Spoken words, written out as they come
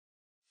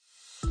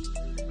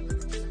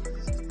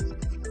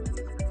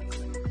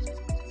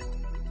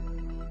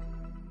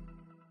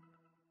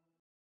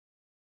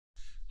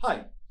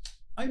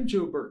I'm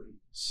Joe Burton,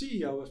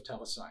 CEO of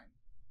Telesign.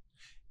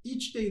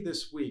 Each day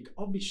this week,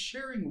 I'll be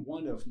sharing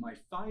one of my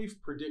 5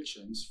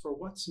 predictions for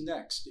what's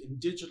next in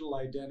digital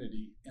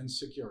identity and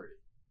security.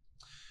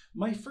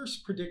 My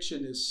first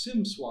prediction is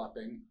SIM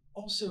swapping,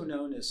 also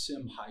known as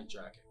SIM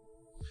hijacking.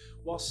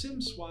 While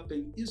SIM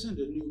swapping isn't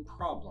a new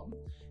problem,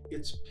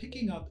 it's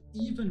picking up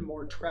even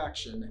more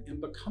traction and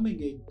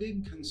becoming a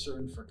big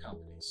concern for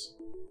companies.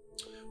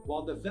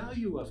 While the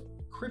value of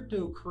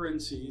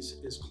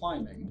cryptocurrencies is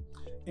climbing,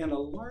 and a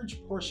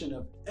large portion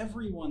of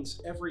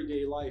everyone's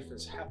everyday life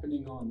is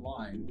happening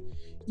online,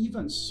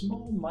 even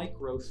small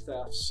micro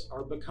thefts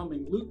are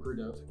becoming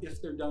lucrative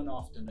if they're done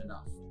often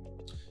enough.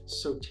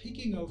 So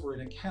taking over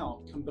an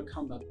account can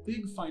become a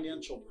big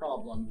financial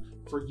problem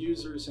for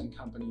users and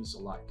companies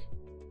alike.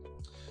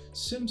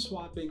 SIM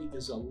swapping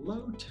is a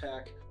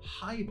low-tech,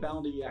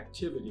 high-bounty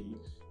activity,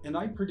 and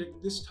I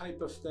predict this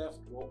type of theft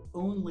will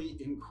only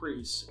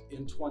increase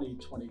in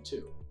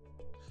 2022.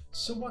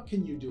 So what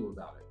can you do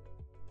about it?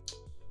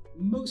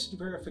 Most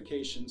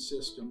verification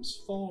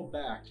systems fall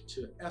back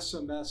to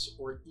SMS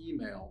or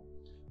email,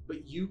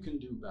 but you can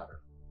do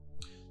better.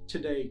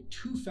 Today,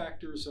 2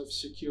 factors of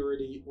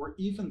security or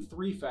even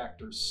 3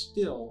 factors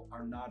still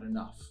are not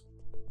enough.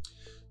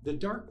 The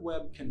dark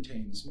web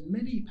contains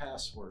many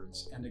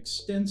passwords and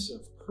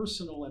extensive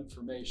personal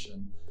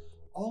information,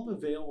 all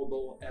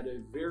available at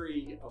a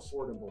very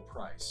affordable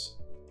price.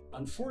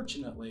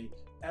 Unfortunately,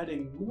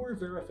 adding more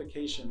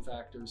verification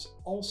factors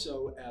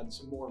also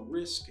adds more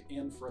risk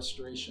and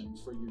frustration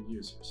for your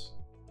users.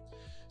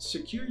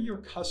 Secure your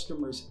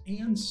customers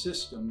and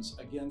systems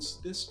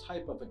against this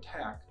type of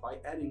attack by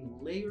adding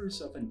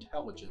layers of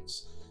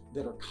intelligence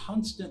that are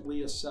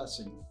constantly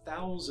assessing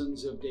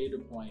thousands of data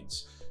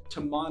points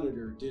to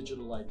monitor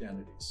digital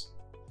identities.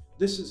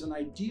 This is an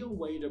ideal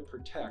way to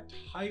protect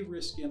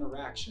high-risk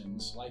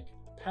interactions like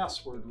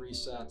password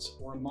resets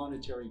or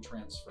monetary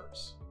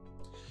transfers.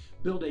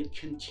 Build a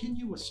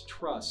continuous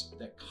trust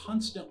that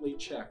constantly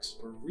checks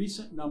for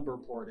recent number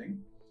porting,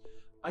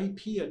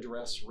 IP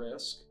address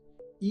risk,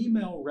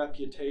 email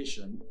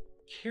reputation,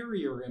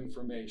 carrier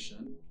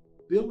information,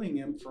 billing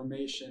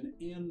information,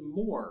 and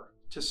more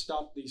to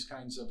stop these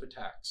kinds of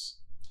attacks.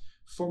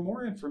 For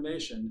more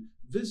information,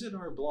 visit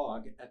our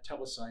blog at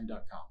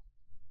telesign.com.